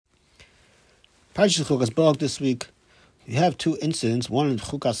Parshas Chukas Balak this week. We have two incidents, one in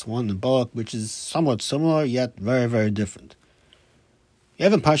Chukas, one in Balak, which is somewhat similar, yet very, very different. You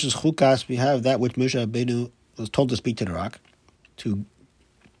have in Parshas Chukas, we have that which Moshe Bilam was told to speak to the rock, to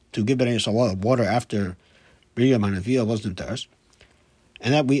give it a lot of water after Miriam and Avia wasn't theirs.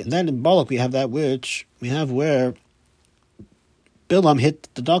 And then in Balak we have that which we have where Bilam hit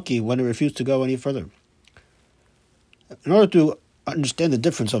the donkey when it refused to go any further. In order to understand the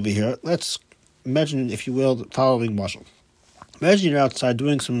difference over here, let's imagine, if you will, the following muscle. Imagine you're outside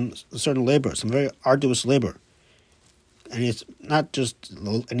doing some certain labor, some very arduous labor. And it's not just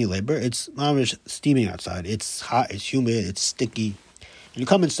any labor, it's not just steaming outside. It's hot, it's humid, it's sticky. And you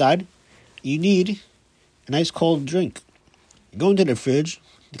come inside, you need a nice cold drink. You go into the fridge,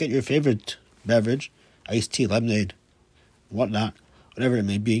 you get your favorite beverage, iced tea, lemonade, whatnot, whatever it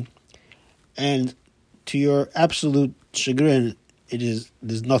may be. And to your absolute chagrin, there's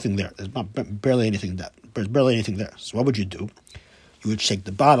nothing there. There's barely anything there. There's barely anything there. So what would you do? You would shake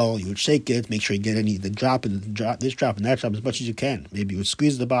the bottle. You would shake it. Make sure you get this drop and that drop as much as you can. Maybe you would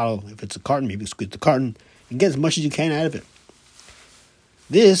squeeze the bottle. If it's a carton, maybe you squeeze the carton and get as much as you can out of it.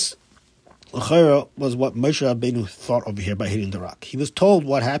 This, l'chayra, was what Moshe Rabbeinu thought over here by hitting the rock. He was told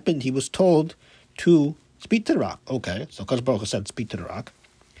what happened. He was told to speak to the rock. Okay, so Kadosh Baruch Hu said, "Speak to the rock."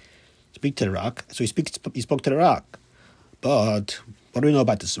 Speak to the rock. So he spoke to the rock. But what do we know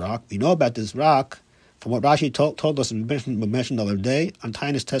about this rock? We know about this rock from what Rashi told us and mentioned the other day on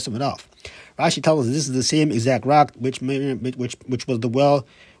Tainis Testament off. Rashi tells us this is the same exact rock which was the well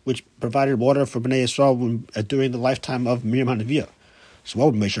which provided water for Bnei Yisrael during the lifetime of Miriam and Avia. So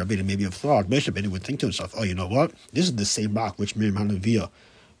what would Moshe Rabbeinu maybe have thought? Moshe Rabbeinu would think to himself, "Oh, you know what? This is the same rock which Miriam and Avia,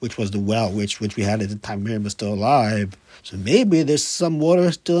 which was the well which we had at the time Miriam was still alive. So maybe there's some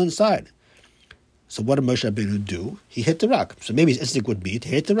water still inside." So what did Moshe Bilam do? He hit the rock. So maybe his instinct would be to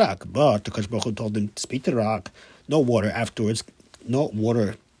hit the rock. But the Kadosh Baruch Hu told him to speak to the rock. No water afterwards. No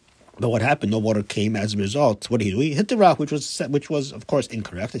water. But what happened? No water came as a result. What did he do? He hit the rock, which was of course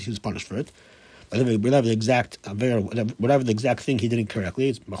incorrect, and he was punished for it. Whatever the exact thing he did incorrectly,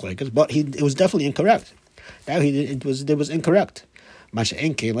 it's machlekes. But it was definitely incorrect. Now it was incorrect.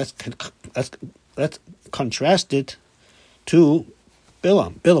 Let's contrast it to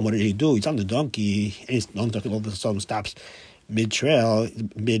Bilam, what did he do? He's on the donkey, and his donkey all of a sudden stops mid-trail,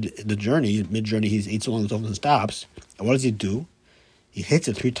 mid-journey, he eats along the and stops. And what does he do? He hits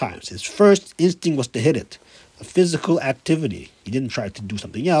it 3 times. His first instinct was to hit it. A physical activity. He didn't try to do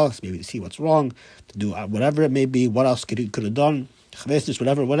something else, maybe to see what's wrong, to do whatever it may be. What else could have done?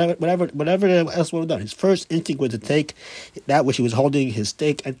 Whatever else would have done. His first instinct was to take that which he was holding, his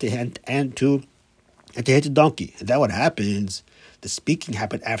stake, and to hit the donkey. And that what happens. The speaking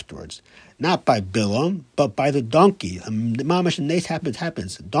happened afterwards, not by Bilam, but by the donkey. The mamash and nace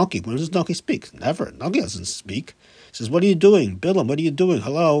happens. Donkey. When does donkey speak? Never. Donkey doesn't speak. He says, "What are you doing, Bilam? What are you doing?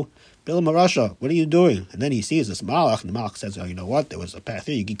 Hello, Bilam Arasha. What are you doing?" And then he sees this Malach, and the Malach says, "Oh, you know what? There was a path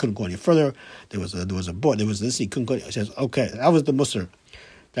here. He couldn't go any further. There was a board. There was this. He couldn't go." He says, "Okay, that was the musar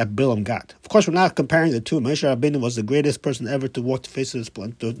that Bilam got." Of course, we're not comparing the two. Moshe Rabbeinu was the greatest person ever to walk the face of this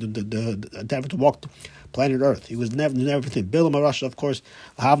planet, ever to walk planet Earth. He was never everything. Bilam Arasha, of course,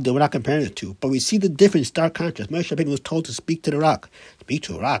 we're not comparing the two. But we see the difference, stark contrast. Moshe Rabbeinu was told to speak to the rock. Speak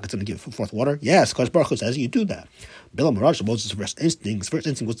to a rock, it's going to give forth water. Yes, because Baruch Hu says you do that. Bilam Arasha, Moses' first instinct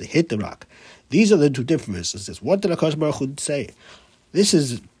was to hit the rock. These are the two differences. What did HaKadosh Baruch Hu say? This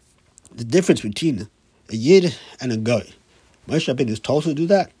is the difference between a Yid and a Goy. Moshe Rabbeinu is told to do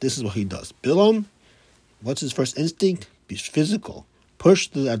that. This is what he does. Bilam, what's his first instinct? Be physical. Push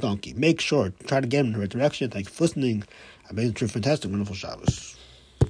the donkey. Make sure. Try to get him in the right direction. Thank you for listening. I've been through fantastic, wonderful Shabbos.